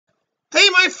Hey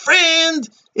my friend,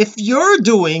 if you're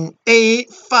doing a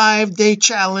 5-day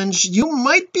challenge, you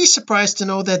might be surprised to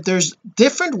know that there's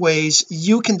different ways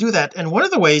you can do that, and one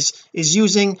of the ways is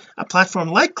using a platform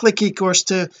like eCourse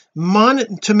to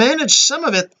manage some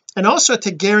of it, and also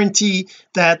to guarantee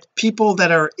that people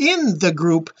that are in the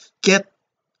group get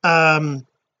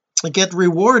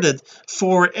rewarded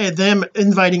for them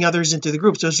inviting others into the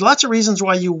group. So there's lots of reasons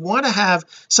why you want to have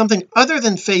something other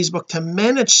than Facebook to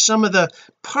manage some of the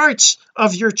parts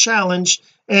of your challenge,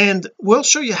 and we'll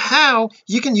show you how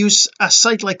you can use a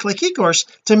site like eCourse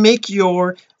to make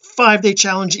your 5-day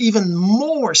challenge even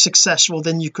more successful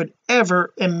than you could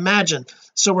ever imagine.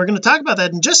 So we're going to talk about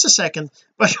that in just a second,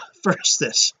 but first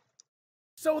this.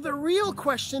 So the real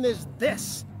question is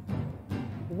this: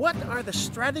 what are the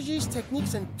strategies,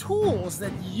 techniques, and tools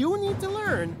that you need to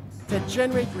learn to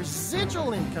generate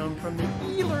residual income from the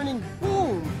e-learning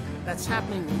boom that's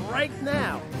happening right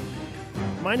now?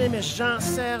 My name is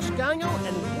Jean-Serge Gagnon,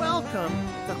 and welcome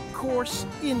to Course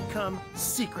Income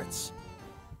Secrets.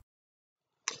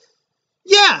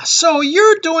 Yeah, so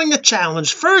you're doing a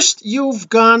challenge. First, you've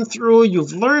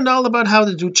learned all about how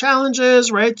to do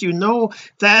challenges, right? You know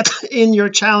that in your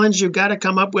challenge you got to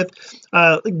come up with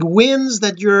wins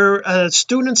that your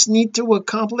students need to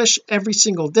accomplish every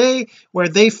single day, where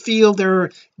they feel they're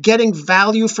getting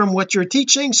value from what you're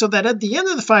teaching, so that at the end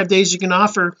of the 5 days you can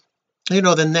offer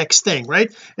the next thing,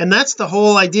 right? And that's the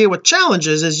whole idea with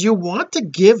challenges, is you want to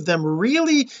give them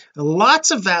really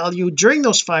lots of value during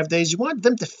those 5 days. You want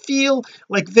them to feel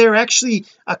like they're actually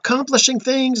accomplishing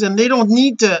things, and they don't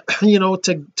need to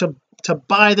to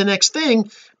buy the next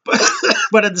thing,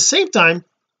 but at the same time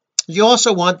you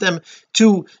also want them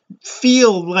to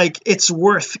feel like it's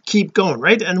worth keep going,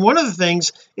 right? And one of the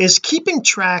things is keeping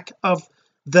track of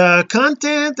the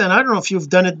content. And I don't know if you've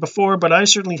done it before, but I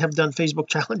certainly have done Facebook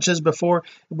challenges before,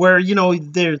 where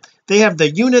they have the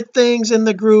unit things in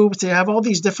the groups. They have all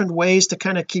these different ways to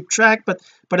kind of keep track, but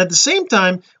at the same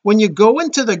time, when you go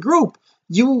into the group,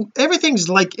 everything's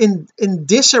like in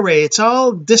disarray. It's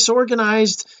all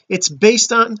disorganized. It's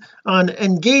based on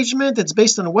engagement. It's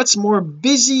based on what's more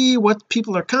busy, what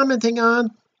people are commenting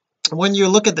on. When you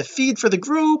look at the feed for the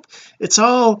group, it's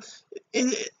all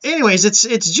anyways,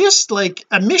 it's just like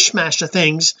a mishmash of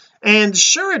things. And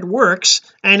sure, it works,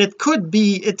 and it could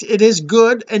be it is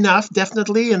good enough,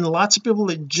 definitely, and lots of people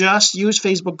that just use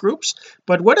Facebook groups.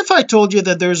 But what if I told you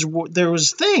that there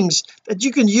was things that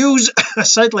you can use a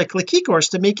site like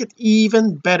eCourse to make it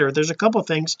even better? There's a couple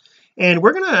things, and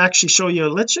we're going to actually show you.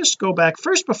 Let's just go back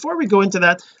first. Before we go into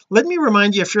that, let me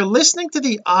remind you, if you're listening to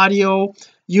the audio,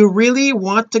 you really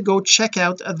want to go check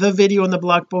out the video and the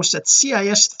blog post at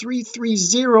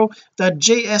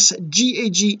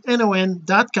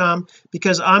cis330.jsgagnon.com,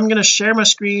 because I'm going to share my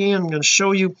screen. I'm going to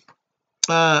show you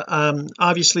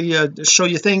obviously show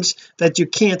you things that you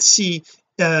can't see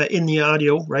in the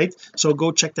audio, right? So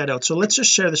go check that out. So let's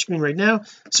just share the screen right now.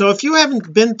 So if you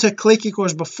haven't been to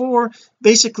eCourse before,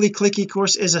 basically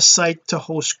eCourse is a site to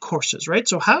host courses, right?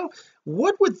 So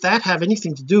what would that have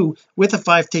anything to do with a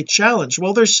 5-day challenge?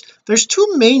 Well, there's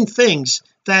two main things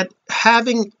that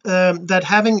having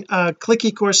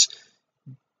eCourse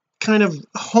kind of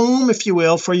home, if you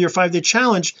will, for your 5-day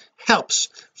challenge helps.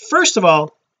 First of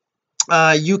all,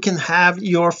 you can have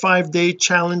your 5-day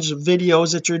challenge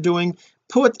videos that you're doing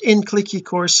put in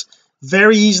eCourse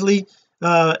very easily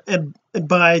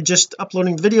by just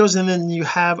uploading the videos, and then you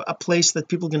have a place that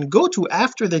people can go to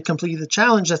after they complete the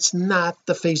challenge. That's not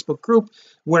the Facebook group,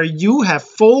 where you have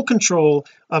full control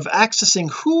of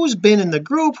accessing who's been in the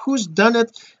group, who's done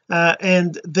it,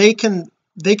 and they can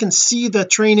see the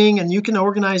training, and you can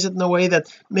organize it in a way that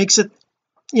makes it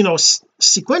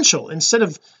sequential, instead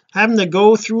of having to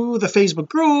go through the Facebook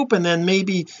group and then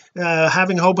maybe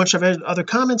having a whole bunch of other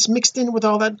comments mixed in with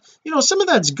all that. Some of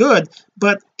that's good,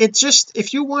 but it's just,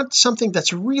 if you want something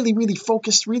that's really, really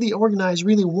focused, really organized,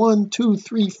 really 1, 2,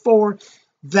 3, 4,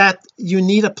 that you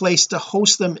need a place to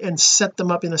host them and set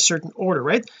them up in a certain order,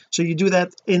 right? So you do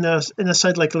that in a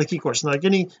site like eCourse. Now, like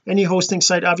any hosting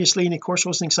site, obviously any course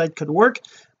hosting site could work,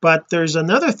 but there's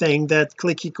another thing that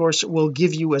eCourse will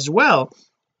give you as well,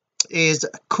 is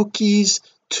cookies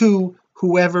to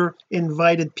whoever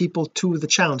invited people to the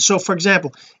challenge. So for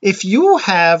example, if you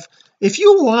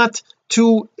want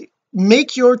to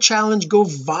make your challenge go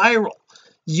viral,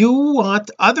 you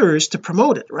want others to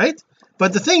promote it, right?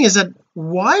 But the thing is that,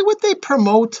 why would they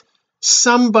promote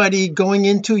somebody going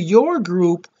into your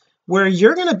group where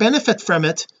you're going to benefit from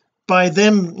it by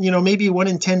them, maybe 1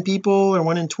 in 10 people, or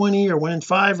 1 in 20, or 1 in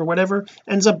 5, or whatever,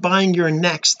 ends up buying your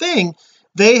next thing?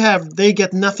 They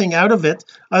get nothing out of it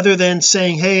other than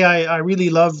saying, hey, I really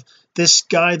love this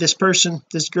guy, this person,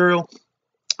 this girl,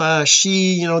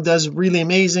 she does really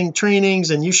amazing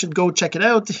trainings and you should go check it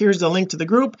out. Here's the link to the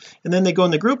group, and then they go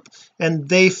in the group and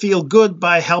they feel good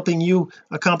by helping you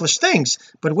accomplish things.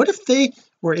 But what if they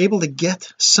were able to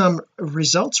get some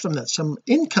results from that, some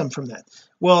income from that?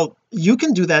 Well, you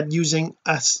can do that using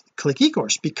a Click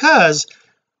eCourse, because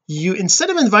you, instead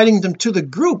of inviting them to the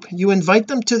group, you invite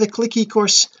them to the Click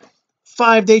eCourse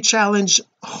 5-day challenge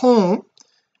home,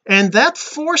 and that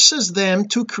forces them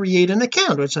to create an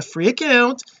account. It's a free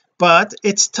account, but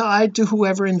it's tied to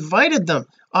whoever invited them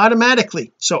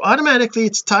automatically. So automatically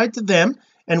it's tied to them,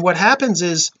 and what happens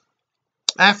is,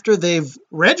 after they've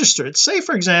registered, say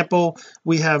for example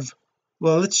we have,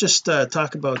 well, let's just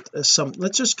talk about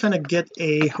let's just kind of get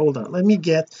a, hold on, let me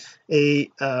get a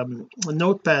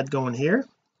notepad going here.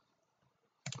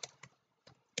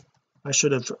 I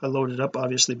should have loaded up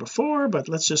obviously before, but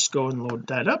let's just go and load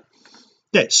that up.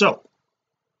 Okay, so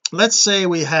let's say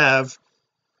we have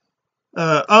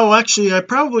oh, actually I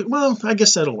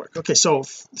guess that'll work. Okay, so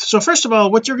first of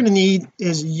all, what you're going to need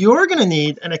is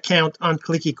an account on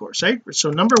Click eCourse, right? So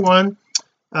number one,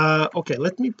 okay,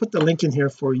 let me put the link in here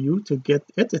for you to get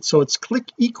it. So it's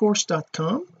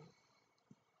clickecourse.com,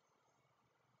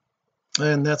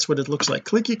 and that's what it looks like,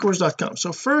 clickecourse.com.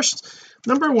 So first,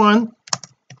 number one,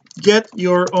 get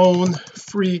your own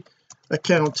free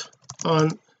account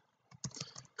on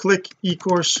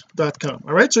clickecourse.com.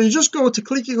 all right, so you just go to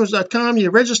clickecourse.com, you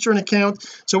register an account.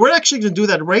 So we're actually going to do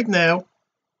that right now,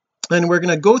 and we're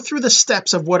going to go through the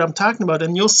steps of what I'm talking about,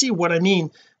 and you'll see what I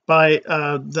mean by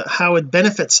how it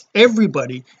benefits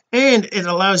everybody, and it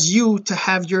allows you to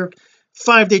have your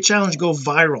 5-day challenge go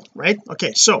viral, right?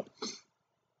 Okay, so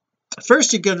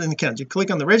first you get an account, you click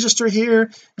on the register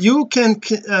here. You can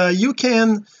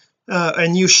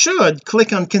and you should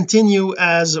click on continue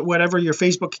as whatever your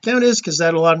Facebook account is, because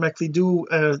that'll automatically do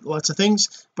lots of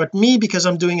things. But me, because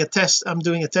I'm doing a test here, I'm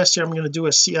going to do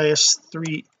a CIS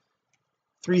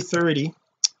 330,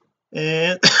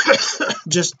 and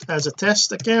just as a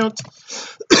test account.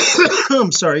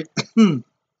 I'm sorry. I'm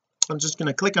just going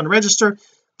to click on register.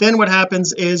 Then what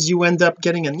happens is you end up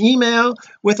getting an email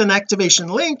with an activation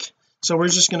link. So we're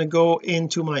just going to go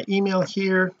into my email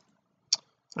here.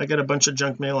 I get a bunch of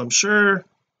junk mail, I'm sure.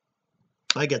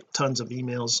 I get tons of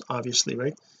emails, obviously,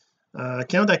 right?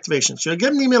 Account activation. So you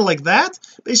get an email like that,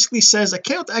 basically says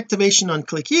account activation on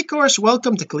Click eCourse.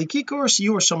 Welcome to Click eCourse.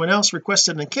 You or someone else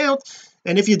requested an account,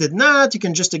 and if you did not, you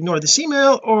can just ignore this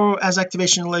email, or as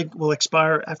activation link will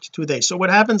expire after 2 days. So what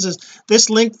happens is this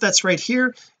link that's right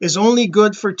here is only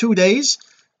good for 2 days.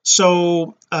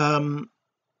 So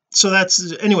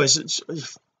that's, anyways,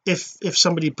 if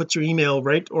somebody puts your email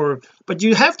right, but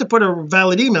you have to put a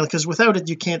valid email, because without it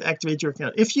you can't activate your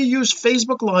account. If you use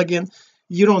Facebook login,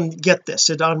 you don't get this.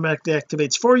 It automatically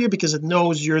activates for you, because it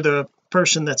knows you're the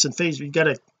person that's in Facebook. You got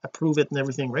to approve it and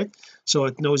everything, right? So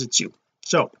it knows it's you.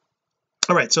 So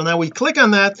all right, so now we click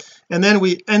on that, and then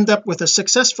we end up with a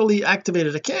successfully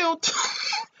activated account.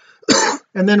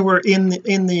 And then we're in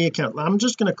the account. I'm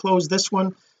just going to close this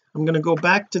one. I'm going to go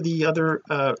back to the other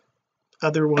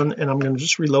one, and I'm going to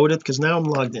just reload it, because now I'm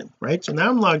logged in, right? So now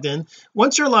I'm logged in.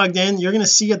 Once you're logged in, you're going to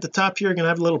see at the top here, you're going to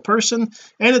have a little person,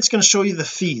 and it's going to show you the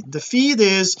feed. The feed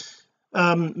is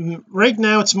right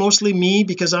now it's mostly me,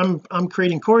 because I'm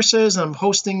creating courses, I'm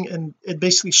hosting, and it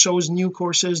basically shows new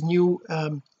courses, new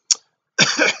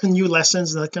new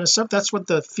lessons and that kind of stuff. That's what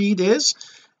the feed is.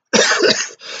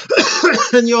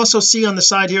 And you also see on the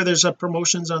side here there's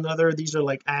promotions on these are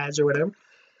like ads or whatever.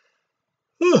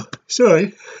 Oh,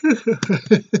 sorry.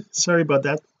 Sorry about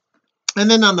that. And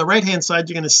then on the right hand side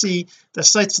you're going to see the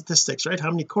site statistics, right?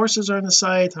 How many courses are on the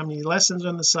site, how many lessons are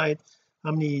on the site, how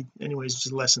many, anyways,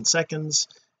 just lesson seconds,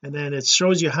 and then it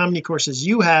shows you how many courses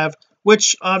you have,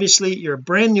 which obviously you're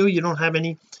brand new, you don't have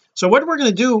any. So what we're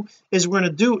going to do is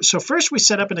so first we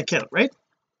set up an account, right?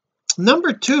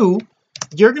 Number two,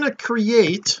 you're going to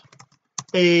create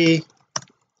a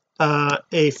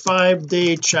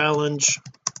 5-day challenge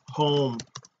home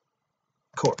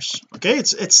course. Okay,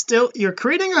 it's still, you're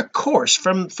creating a course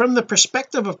from the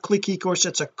perspective of Click eCourse.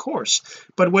 It's a course,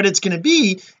 but what it's going to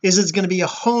be is it's going to be a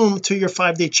home to your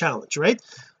 5-day challenge, right?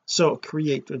 So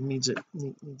create, it needs an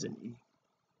E,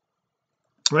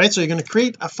 right? So you're going to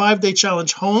create a 5-day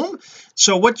challenge home.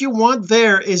 So what you want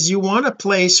there is you want a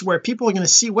place where people are going to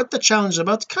see what the challenge is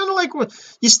about. Kind of like what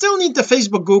you still need the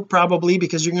Facebook group probably,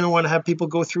 because you're going to want to have people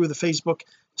go through the Facebook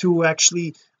to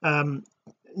actually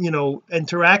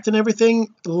interact and everything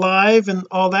live and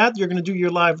all that. You're going to do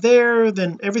your live there,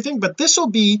 then everything, but this will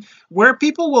be where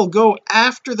people will go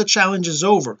after the challenge is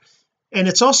over, and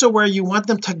it's also where you want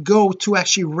them to go to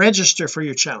actually register for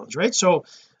your challenge, right? So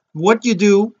what you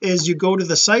do is you go to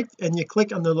the site and you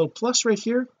click on the little plus right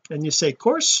here and you say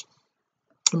course.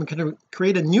 I'm going to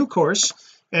create a new course,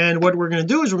 and what we're going to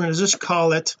do is we're going to just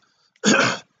call it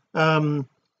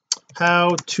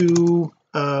how to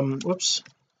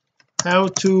how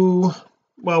to,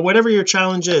 well, whatever your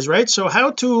challenge is, right? So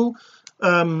how to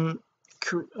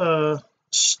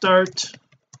start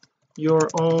your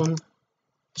own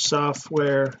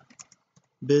software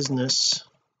business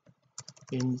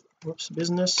in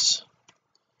business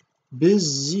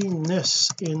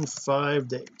in 5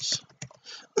 days.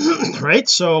 Right,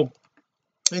 so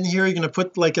in here you're going to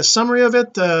put like a summary of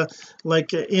it,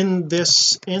 like in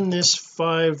this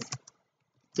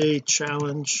 5-day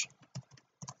challenge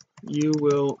you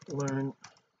will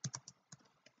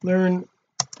learn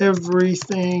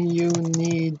everything you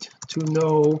need to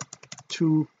know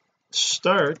to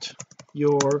start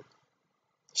your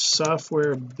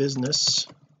software business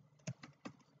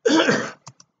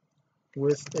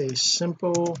with a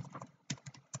simple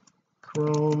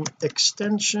Chrome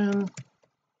extension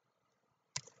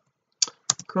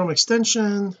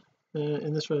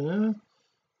in this one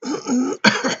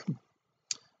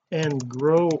and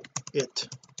grow it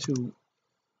to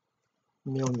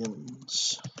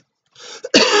millions.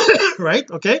 Right,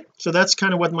 okay, so that's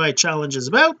kind of what my challenge is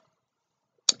about.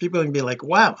 People can be like,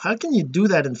 wow, how can you do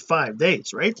that in 5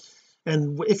 days, right?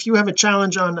 And if you have a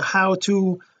challenge on how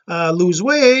to lose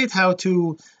weight, how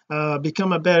to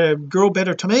grow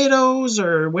better tomatoes,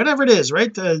 or whatever it is,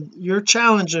 right, your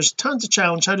challenge, there's tons of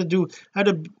challenge, how to do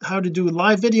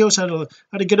live videos, how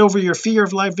to get over your fear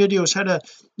of live videos, how to,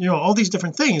 all these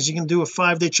different things. You can do a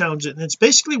 5-day challenge, and it's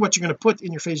basically what you're going to put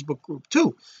in your Facebook group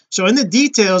too. So in the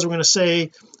details we're going to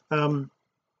say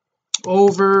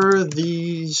over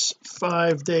these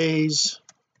 5 days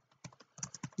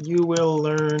you will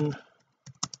learn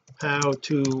how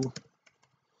to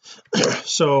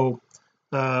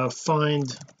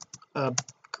find a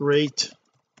great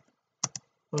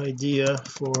idea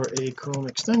for a Chrome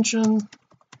extension,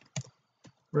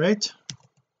 right?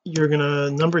 You're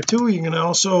gonna, number 2, you're gonna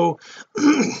also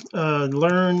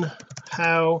learn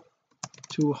how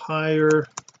to hire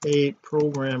a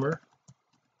programmer.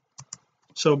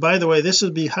 So by the way, this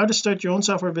would be how to start your own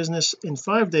software business in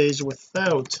 5 days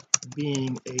without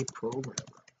being a programmer.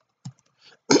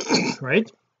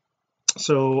 Right,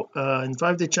 so in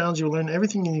 5-day challenge you'll learn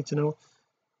everything you need to know,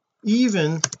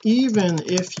 even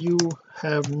if you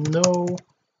have no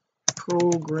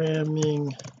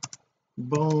programming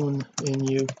bone in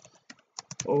you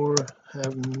or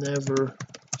have never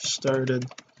started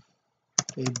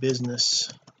a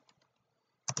business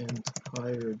and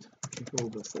hired people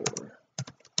before.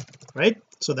 Right,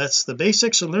 so that's the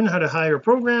basics. So learn how to hire a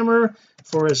programmer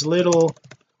for as little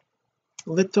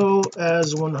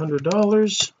as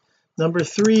 $100. Number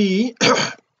 3,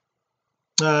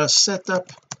 set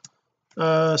up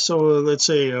so let's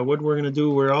say what we're going to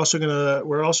do, we're also going to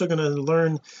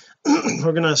learn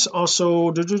we're going to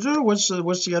also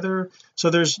what's the other,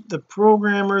 so there's the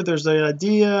programmer, there's the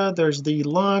idea, there's the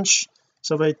launch.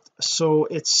 So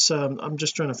it's I'm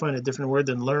just trying to find a different word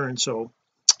than learn. So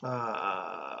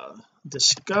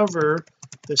discover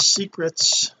the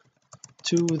secrets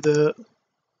to the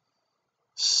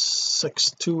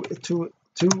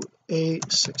to a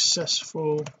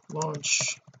successful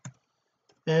launch.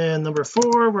 And number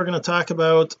 4, we're going to talk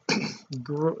about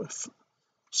grow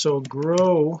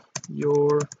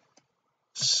your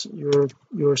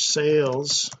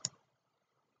sales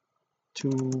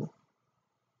to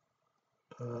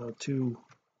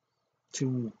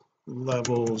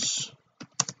levels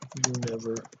you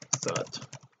never thought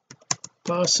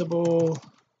possible.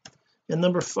 And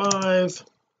number 5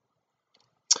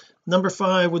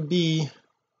 would be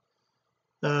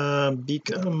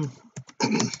become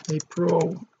a pro.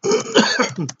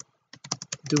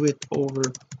 Do it over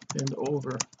and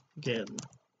over again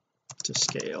to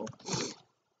scale.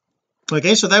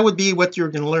 Okay, so that would be what you're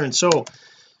going to learn. So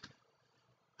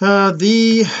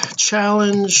the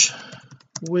challenge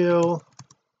will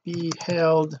be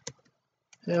held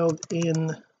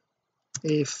in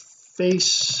a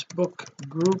Facebook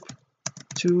group.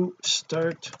 To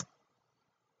start,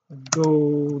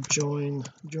 go join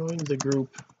the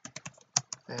group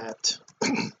at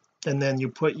and then you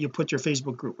put your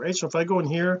Facebook group, right? So if I go in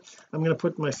here, I'm going to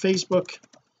put my Facebook,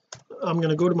 I'm going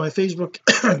to go to my Facebook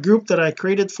group that I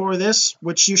created for this,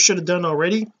 which you should have done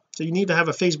already. So you need to have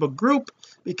a Facebook group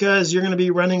because you're going to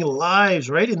be running lives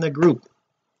right in the group.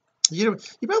 You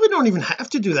probably don't even have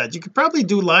to do that. You could probably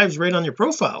do lives right on your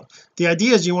profile. The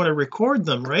idea is you want to record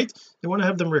them, right? You want to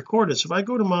have them recorded. So if I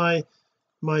go to my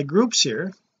groups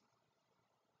here,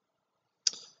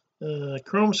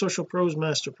 Chrome Social Pros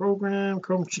Master Program,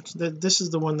 Chrome. This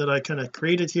is the one that I kind of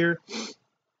created here.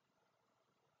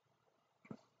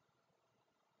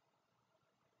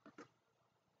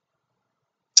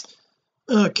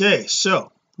 Okay,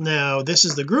 so now this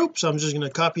is the group, so I'm just going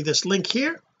to copy this link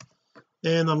here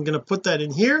and I'm going to put that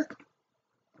in here.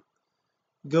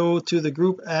 Go to the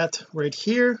group at right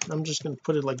here. I'm just going to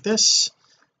put it like this,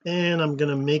 and I'm going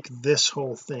to make this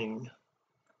whole thing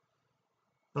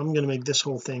a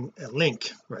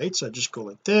link, right? So I just go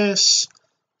like this,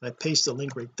 I paste the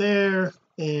link right there,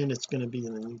 and it's going to be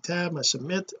in the new tab. I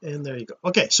submit, and there you go.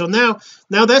 Okay, so now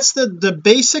that's the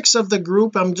basics of the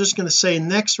group. I'm just going to say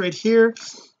next right here.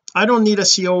 I don't need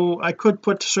SEO. I could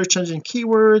put search engine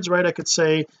keywords, right? I could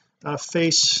say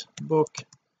Facebook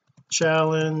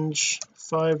challenge,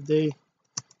 5-day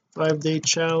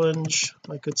challenge.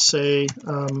 I could say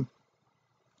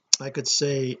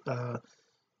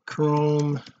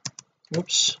Chrome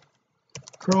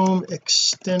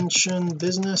extension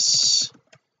business.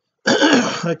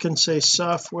 I can say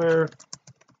software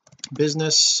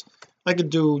business. I could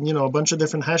do a bunch of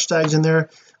different hashtags in there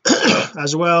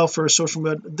as well for social,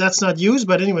 but that's not used.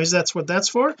 But anyways, that's what that's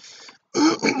for.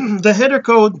 The header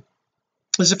code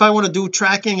is if I want to do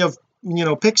tracking of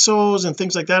pixels and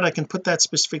things like that, I can put that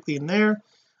specifically in there.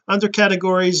 Under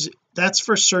categories, that's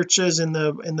for searches in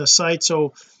the site,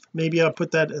 so maybe I'll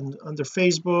put that in under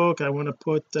Facebook. I want to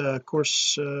put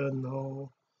course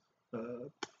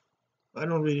I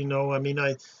don't really know. I mean,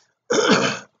 I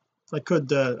I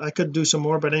could do some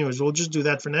more, but anyways, we'll just do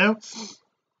that for now.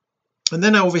 And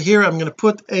then over here I'm going to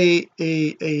put an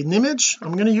image.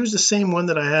 I'm going to use the same one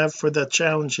that I have for the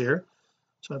challenge here,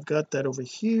 so I've got that over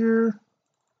here.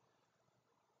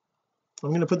 I'm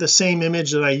going to put the same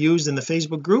image that I used in the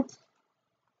Facebook group,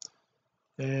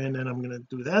 and then I'm going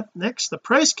to do that next. The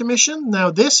price commission.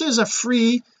 Now this is a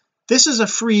free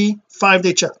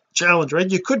 5-day challenge,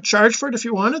 right? You could charge for it if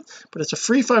you wanted, but it's a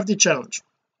free 5-day challenge.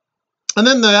 And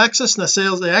then the access and the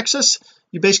sales, the access,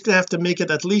 you basically have to make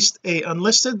it at least a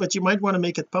unlisted, but you might want to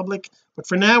make it public. But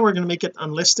for now we're going to make it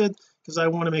unlisted because I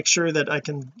want to make sure that I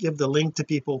can give the link to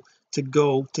people to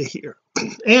go to here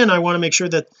and I want to make sure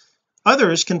that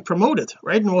others can promote it,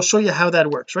 right? And we'll show you how that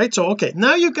works, right? So okay,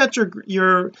 now you've got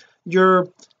your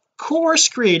course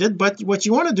created, but what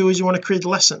you want to do is you want to create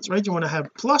lessons, right? You want to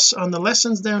have plus on the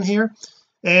lessons down here,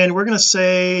 and we're going to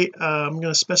say I'm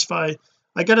going to specify,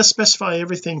 I got to specify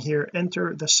everything here.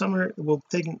 Enter the summer. We'll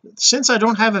take, since I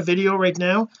don't have a video right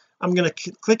now, I'm going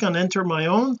to click on enter my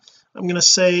own. I'm going to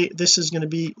say this is going to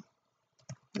be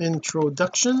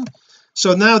introduction.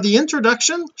 So now the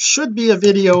introduction should be a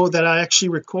video that I actually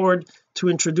record to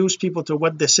introduce people to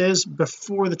what this is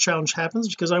before the challenge happens,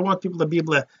 because I want people to be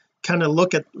able to kind of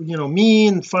look at me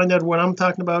and find out what I'm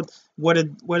talking about, what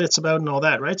it's about and all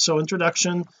that, right? So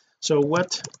introduction. So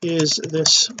what is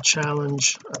this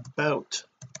challenge about?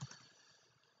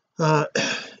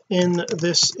 In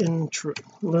this intro,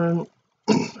 learn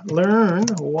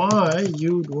why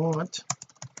you'd want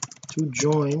to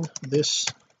join this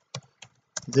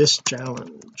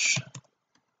challenge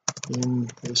in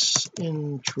this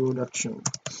introduction.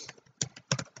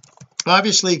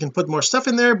 Obviously you can put more stuff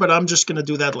in there, but I'm just going to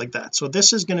do that like that. So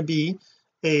this is going to be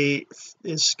anything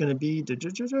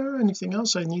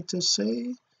else I need to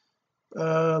say?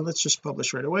 Let's just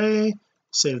publish right away,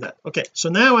 save that. Okay, so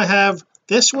now I have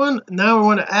this one. Now I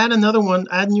want to add another one,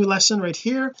 add new lesson right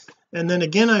here, and then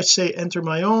again I say enter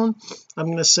my own. I'm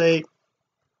going to say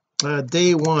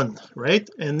day 1, right?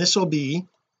 And this will be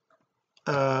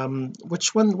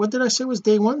which one, what did I say was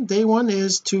day 1? Day 1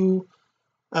 is to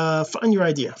find your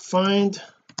idea, find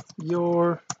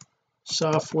your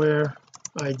software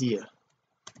idea.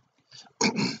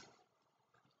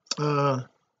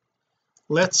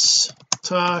 Let's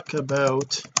talk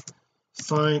about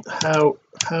find how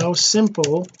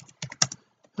simple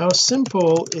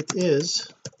it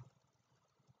is,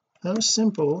 how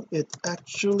simple it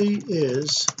actually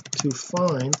is to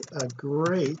find a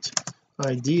great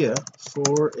idea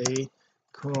for a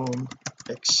Chrome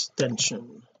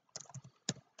extension.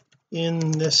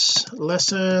 In this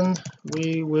lesson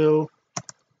we will,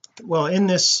 well, in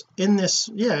this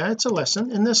yeah, it's a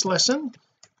lesson. In this lesson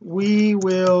we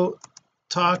will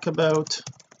talk about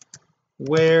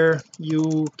where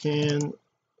you can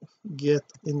get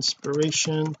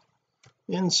inspiration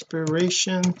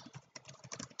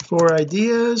for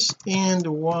ideas and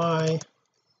why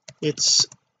it's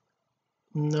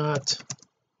not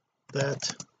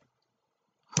that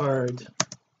hard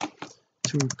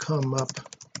to come up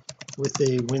with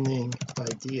a winning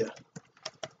idea.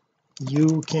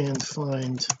 You can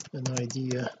find an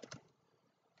idea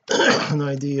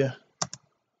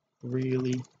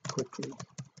really quickly.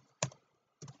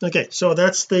 Okay, so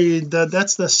that's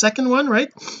the second one,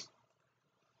 right?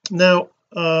 Now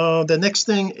the next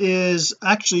thing is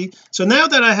actually, so now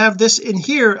that I have this in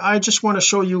here, I just want to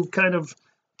show you kind of,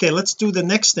 okay, let's do the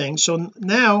next thing. So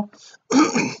now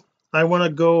I want to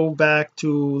go back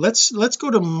to, let's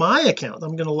go to my account.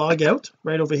 I'm going to log out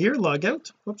right over here, log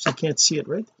out. Oops, I can't see it,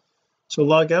 right? So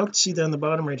log out, see down the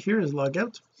bottom right here is log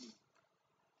out,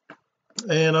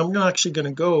 and I'm actually going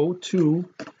to go to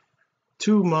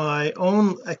my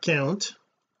own account,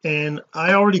 and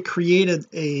I already created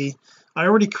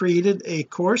a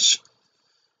course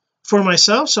for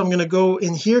myself. So I'm going to go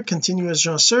in here, continue as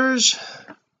Jean-Serge,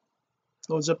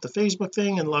 loads up the Facebook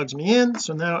thing and logs me in.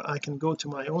 So now I can go to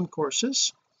my own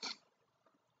courses,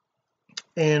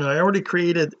 and I already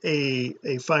created a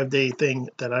 5-day thing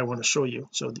that I want to show you.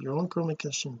 So your own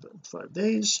communication in 5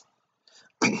 days.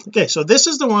 Okay, so this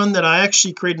is the one that I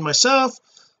actually created myself,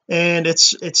 and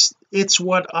it's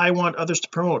what I want others to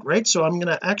promote, right? So I'm going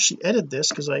to actually edit this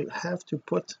because I have to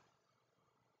put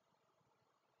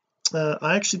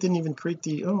I actually didn't even create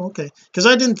the, oh okay, because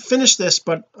I didn't finish this,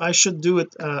 but I should do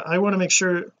it. I want to make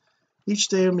sure each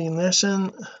day of main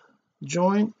lesson,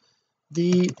 join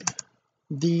the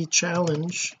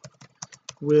challenge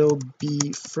will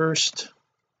be first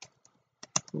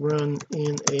run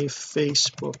in a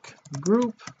Facebook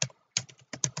group.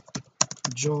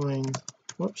 Join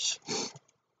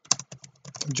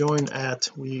at,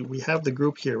 we have the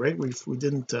group here, right? We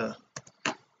didn't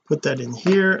put that in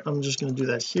here. I'm just going to do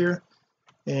that here,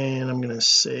 and I'm going to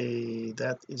say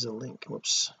that is a link.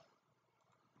 Whoops.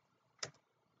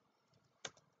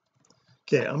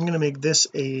 Okay, I'm going to make this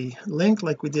a link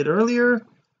like we did earlier.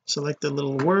 Select the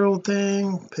little world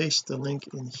thing, paste the link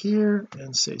in here,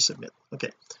 and say submit.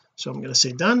 Okay, so I'm going to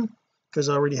say done because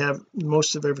I already have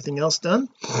most of everything else done.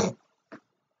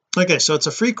 Okay, so it's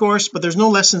a free course, but there's no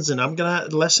lessons in it. I'm gonna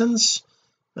add lessons,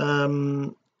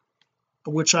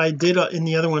 which I did in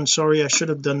the other one. Sorry, I should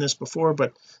have done this before,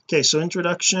 but okay, so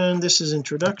introduction, this is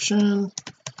introduction.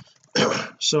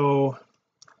 So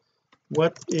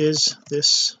what is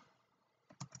this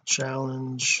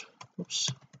challenge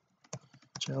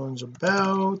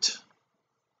about?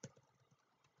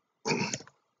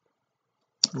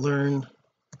 learn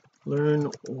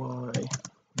why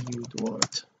you'd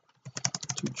want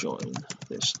to join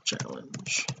this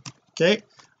challenge. Okay,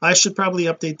 I should probably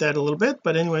update that a little bit,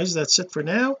 but anyways, that's it for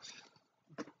now.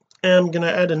 And I'm going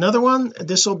to add another one.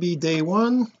 This will be day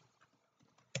 1.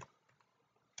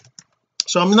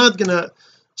 So I'm not going to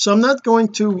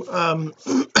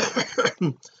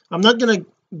I'm not going to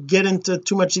get into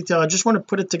too much detail. I just want to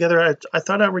put it together. I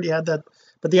thought I already had that,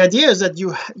 but the idea is that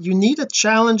you need a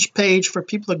challenge page for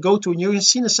people to go to, and you're going to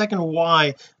see in a second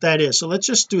why that is. So let's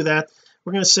just do that.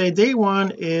 We're going to say day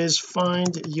 1 is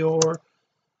find your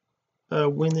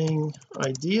winning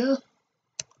idea.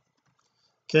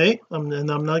 Okay,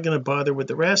 and I'm not going to bother with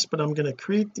the rest, but I'm going to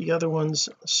create the other ones.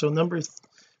 So number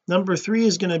 3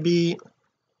 is going to be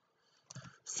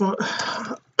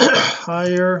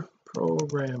hire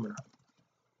programmer.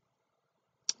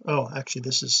 Oh, actually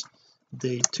this is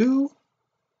day 2,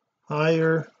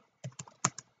 hire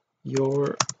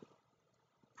your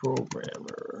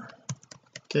programmer.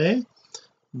 Okay,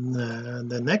 and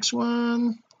the next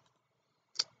one,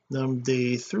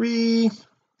 day 3,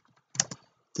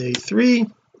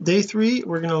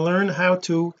 we're going to learn how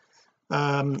to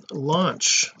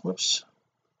launch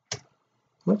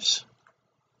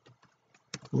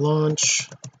launch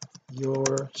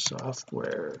your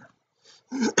software.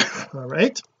 All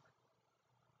right,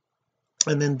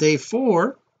 and then day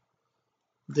 4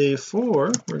 we're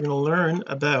going to learn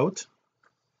about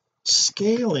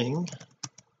scaling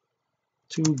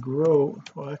to grow,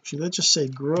 well actually let's just say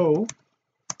grow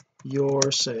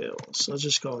your sales. Let's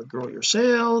just call it grow your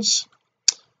sales.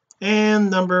 And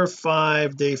number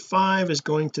 5, day 5 is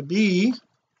going to be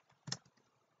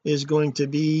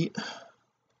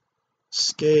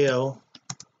scale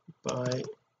by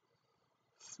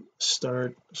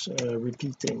start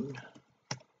repeating.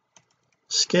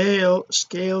 Scale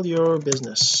your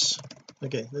business.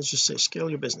 Okay, let's just say scale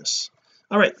your business.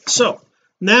 All right, so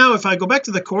now if I go back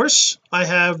to the course, I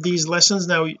have these lessons.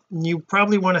 Now you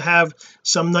probably want to have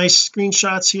some nice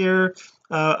screenshots here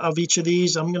of each of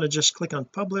these. I'm going to just click on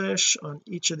publish on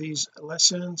each of these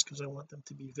lessons because I want them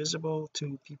to be visible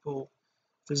to people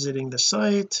visiting the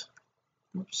site.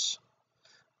 Oops.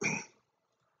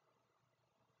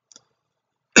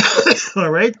 All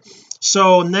right,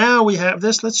 so now we have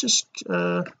this. Let's just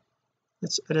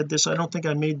let's edit this. I don't think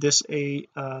I made this a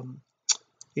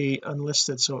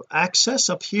unlisted. So access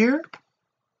up here,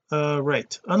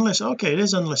 right, unlisted. Okay, it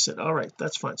is unlisted. All right,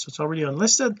 that's fine. So it's already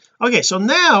unlisted. Okay, so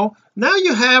now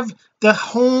you have the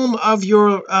home of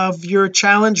your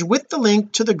challenge with the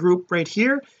link to the group right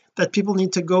here that people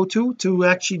need to go to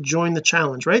actually join the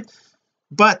challenge, right?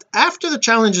 But after the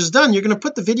challenge is done, you're going to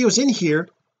put the videos in here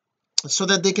so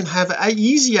that they can have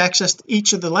easy access to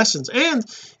each of the lessons. And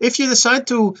if you decide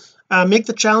to make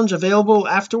the challenge available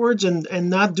afterwards and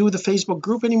not do the Facebook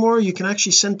group anymore, you can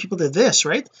actually send people to this,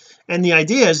 right? And the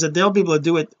idea is that they'll be able to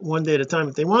do it one day at a time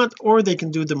if they want, or they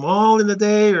can do them all in a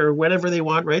day or whatever they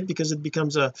want, right? Because it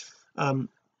becomes a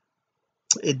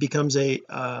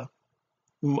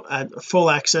full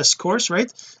access course,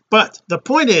 right? But the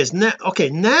point is now, okay,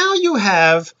 now you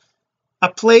have a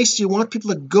place you want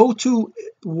people to go to.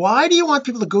 Why do you want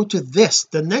people to go to this?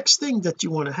 The next thing that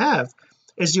you want to have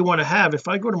is if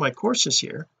I go to my courses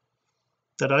here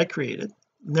that I created,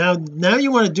 now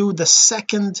you want to do the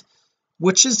second,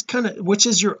 which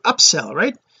is your upsell,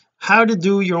 right? How to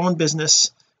do your own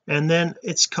business. And then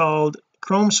it's called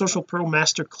Chrome Social Pro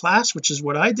Master Class, which is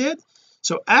what I did.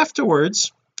 So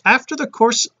afterwards, after the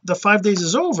course, the 5 days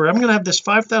is over, I'm going to have this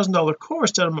 $5,000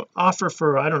 course that I'm offer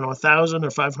for, I don't know, 1,000 or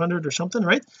 500 or something,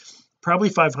 right? Probably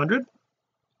 500.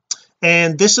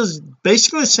 And this is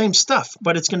basically the same stuff,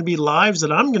 but it's going to be lives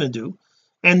that I'm going to do.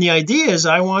 And the idea is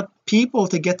I want people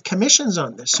to get commissions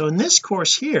on this. So in this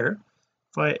course here,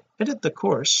 if I edit the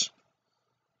course,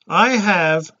 I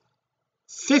have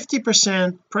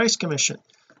 50% price commission.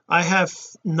 I have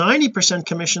 90%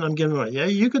 commission I'm giving away. Yeah,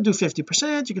 you could do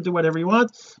 50%, you could do whatever you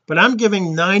want, but I'm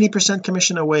giving 90%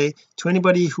 commission away to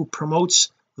anybody who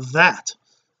promotes that.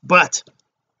 But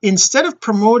instead of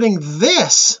promoting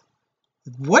this,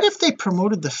 what if they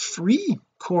promoted the free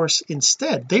course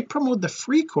instead? They promote the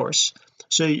free course.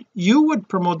 So you would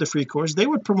promote the free course, they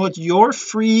would promote your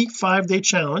free 5-day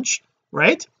challenge,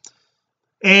 right?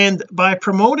 And by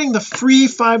promoting the free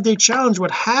 5-day challenge,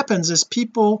 what happens is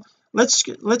people, let's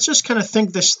just kind of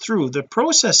think this through. The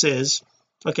process is,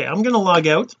 okay, I'm going to log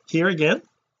out here again,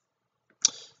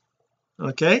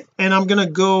 okay, and I'm going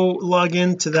to go log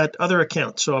into that other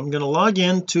account. So I'm going to log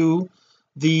into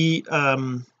the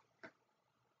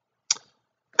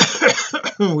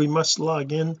we must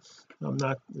log in. I'm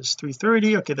not, this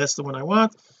 330, okay, that's the one I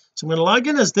want. So I'm going to log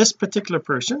in as this particular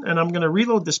person, and I'm going to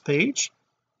reload this page.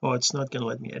 Oh, it's not going to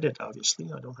let me edit,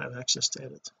 obviously I don't have access to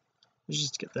edit. Let's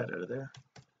just get that out of there.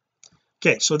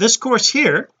 Okay, so this course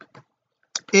here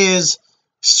is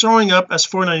showing up as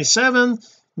 $497.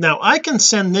 Now I can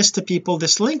send this to people,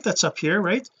 this link that's up here,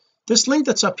 right? This link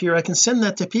that's up here, I can send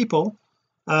that to people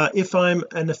if I'm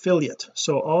an affiliate.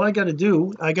 So all I got to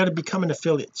do, I got to become an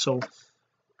affiliate. So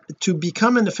to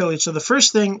become an affiliate, so the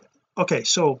first thing, okay,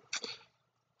 so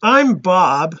I'm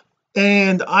Bob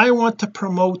and I want to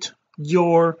promote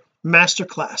your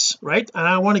masterclass, right? And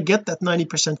I want to get that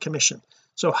 90% commission.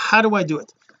 So how do I do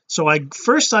it? So I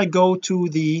go to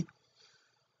the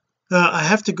I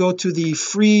have to go to the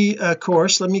free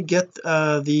course. Let me get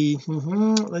let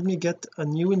me get a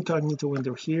new incognito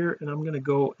window here, and I'm going to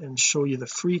go and show you the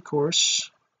free course.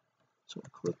 So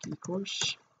click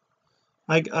eCourse.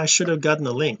 I should have gotten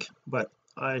a link, but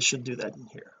I should do that in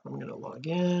here. I'm going to log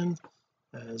in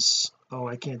as, oh,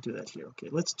 I can't do that here. Okay,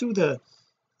 let's do the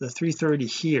 330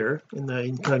 here in the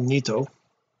incognito,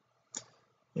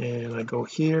 and I go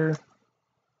here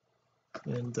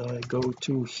and I go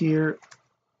to here.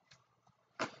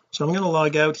 So I'm going to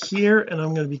log out here, and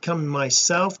I'm going to become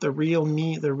myself, the real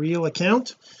me, the real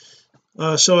account.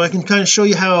 So I can kind of show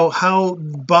you how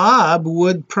Bob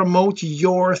would promote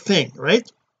your thing, right?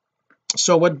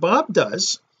 So what Bob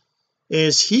does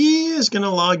is he is going to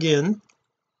log in.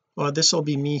 Well, this will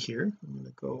be me here. I'm going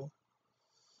to go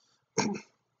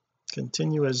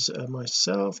continue as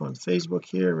myself on Facebook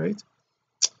here, right?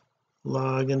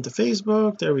 Log into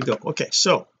Facebook. There we go. Okay,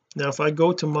 so now if I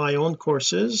go to my own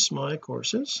courses, my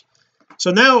courses,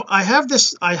 so now I have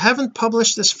this, I haven't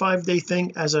published this 5-day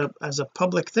thing as a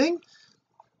public thing,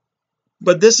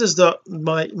 but this is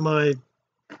my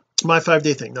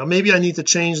 5-day thing. Now maybe I need to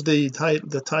change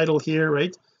the title here,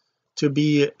 right, to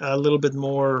be a little bit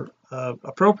more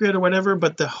appropriate or whatever,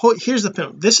 but here's the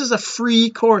point. This is a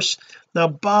free course. Now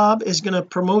Bob is going to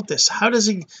promote this. How does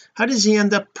he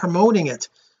end up promoting it?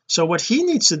 So what he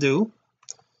needs to do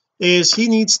is he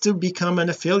needs to become an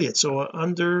affiliate. So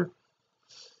under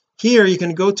here you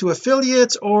can go to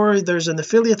affiliates, or there's an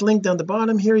affiliate link down the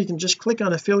bottom here. You can just click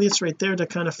on affiliates right there to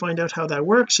kind of find out how that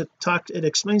works. It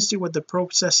explains to you what the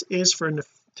process is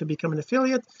to become an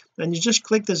affiliate, and you just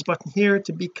click this button here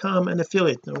to become an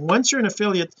affiliate. Now once you're an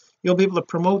affiliate, you'll be able to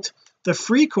promote the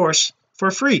free course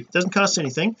for free. It doesn't cost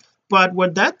anything, but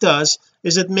what that does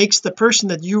is it makes the person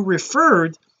that you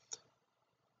referred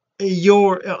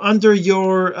your under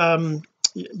your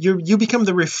you become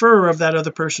the referrer of that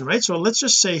other person, right? So let's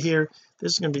just say here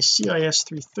this is going to be CIS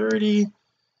 330,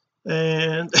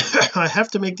 and I have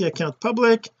to make the account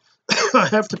public. I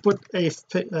have to put a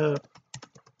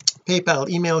PayPal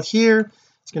email here.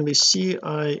 It's going to be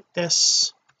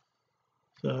CIS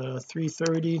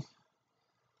 330.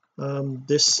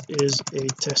 This is a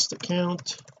test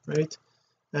account, right?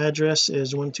 Address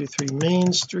is 123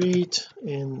 Main Street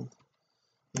in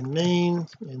Maine,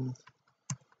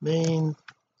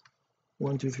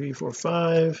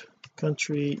 12345,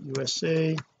 country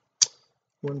USA,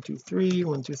 123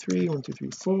 123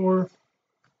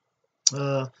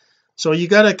 1234. So you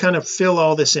got to kind of fill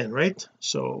all this in, right?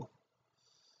 So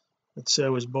let's say I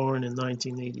was born in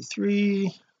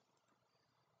 1983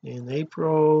 in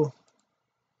April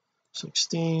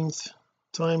 16th,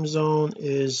 time zone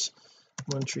is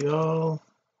Montreal.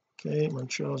 Okay,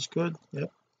 Montreal is good.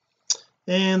 Yep.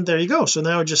 And there you go. So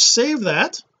now just save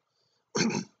that.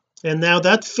 And now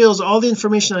that fills all the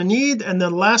information I need. And the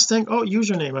last thing, oh,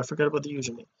 username, I forgot about the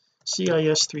username,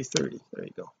 CIS 330. There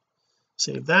you go.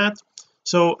 Save that.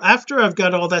 So after I've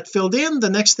got all that filled in, the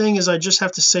next thing is I just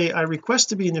have to say I request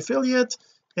to be an affiliate,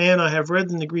 and I have read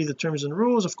and agreed the terms and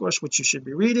rules, of course, which you should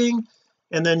be reading,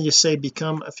 and then you say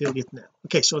become affiliate now.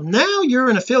 Okay, so now you're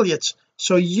an affiliate,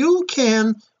 so you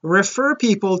can refer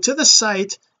people to the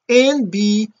site and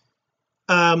be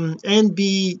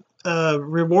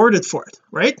rewarded for it,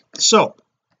 right? So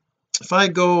if I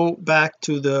go back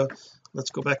to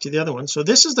let's go back to the other one. So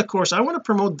this is the course. I want to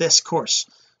promote this course.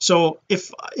 So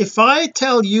if I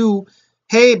tell you,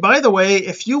 hey, by the way,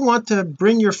 if you want to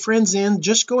bring your friends in,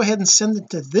 just go ahead and send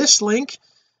it to this link,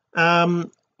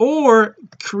 or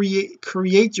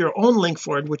create your own link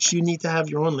for it, which you need to have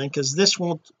your own link, because this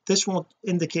won't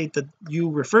indicate that you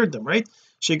referred them, right?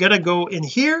 So you got to go in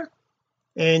here,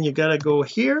 and you got to go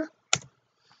here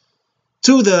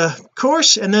to the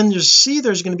course, and then you see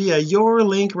there's going to be a your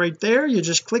link right there. You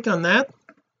just click on that,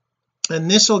 and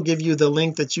this will give you the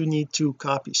link that you need to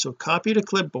copy. So copy to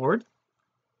clipboard,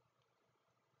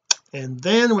 and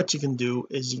then what you can do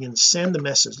is you can send a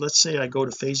message. Let's say I go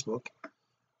to Facebook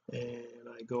and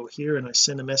I go here and I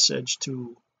send a message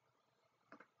to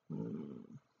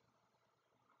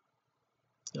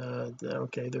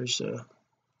okay, there's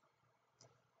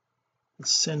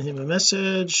let's send him a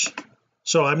message.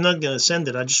 So I'm not going to send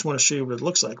it, I just want to show you what it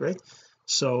looks like, right?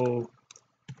 So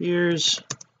here's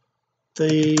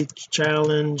the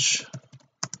challenge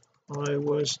I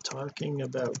was talking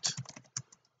about,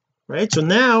 right? So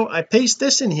now I paste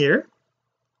this in here,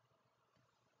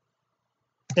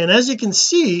 and as you can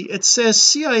see it says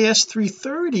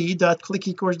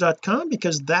cis330.clickecourse.com,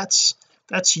 because that's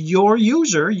your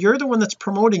user, you're the one that's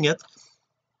promoting it.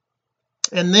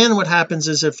 And then what happens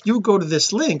is if you go to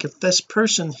this link, if this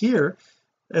person here,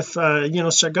 if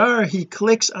Sagar, he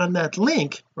clicks on that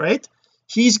link, right,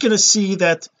 he's going to see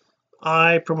that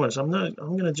I promote. So I'm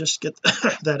going to just get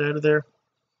that out of there.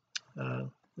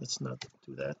 Let's not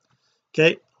do that.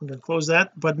 Okay, I'm going to close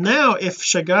that. But now if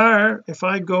Sagar, if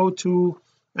I go to,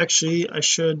 actually I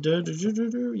should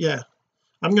yeah,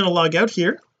 I'm going to log out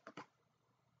here,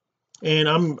 and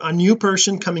I'm a new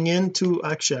person coming into,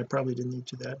 actually I probably didn't need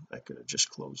to do that, I could have just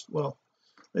closed. Well,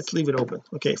 let's leave it open.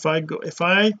 Okay, if I go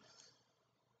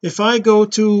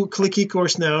to Click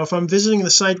eCourse now, if I'm visiting the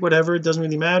site, whatever, it doesn't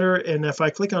really matter, and if I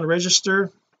click on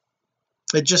register,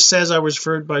 it just says I was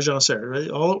referred by Jean-Serge,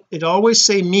 right? It always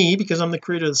say me, because I'm the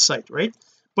creator of the site, right?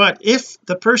 But if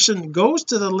the person goes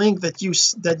to the link that you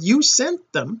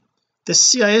sent them, the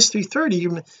CIS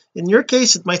 330, in your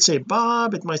case it might say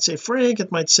Bob, it might say Frank,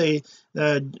 it might say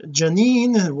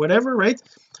Janine, whatever, right?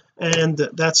 And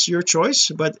that's your choice.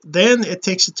 But then it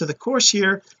takes it to the course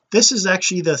here. This is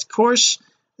actually the course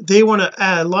they want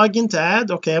to log in to add.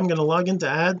 Okay, I'm going to log in to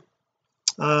add.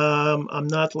 I'm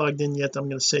not logged in yet. I'm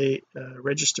going to say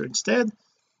register instead,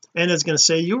 and it's going to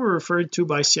say you were referred to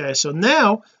by CIS. So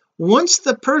now once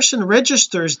the person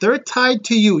registers, they're tied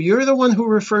to you, you're the one who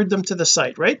referred them to the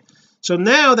site, right? So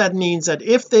now that means that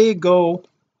if they go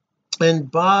and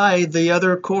buy the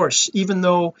other course, even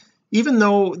though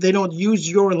they don't use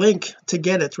your link to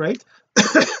get it, right,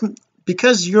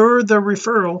 because you're the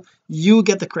referral, you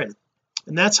get the credit.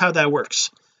 And that's how that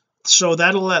works. So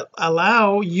that'll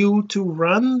allow you to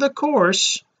run the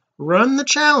course, run the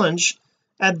challenge,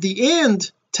 at the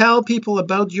end tell people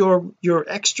about your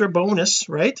extra bonus,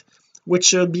 right, which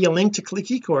should be a link to Click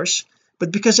eCourse.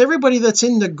 But because everybody that's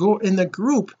in the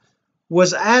group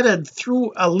was added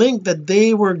through a link that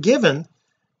they were given,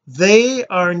 they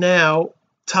are now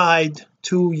tied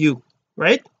to you,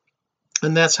 right?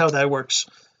 And that's how that works.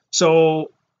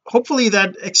 So hopefully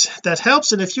that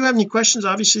helps. And if you have any questions,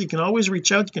 obviously you can always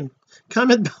reach out. You can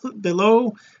comment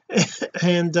below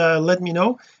and let me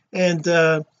know, and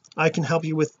I can help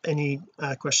you with any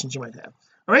questions you might have.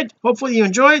 All right, hopefully you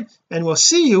enjoyed, and we'll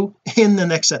see you in the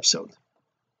next episode.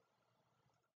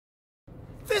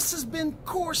 This has been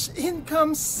Course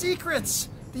Income Secrets,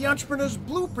 the entrepreneur's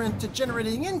blueprint to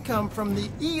generating income from the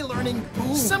e-learning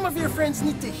boom. Some of your friends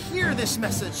need to hear this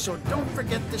message, so don't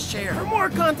forget to share. For more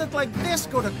content like this,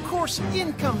 go to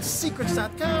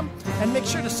CourseIncomeSecrets.com and make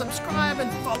sure to subscribe and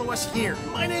follow us here.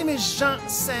 My name is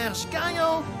Jean-Serge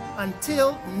Gagnon.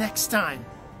 Until next time.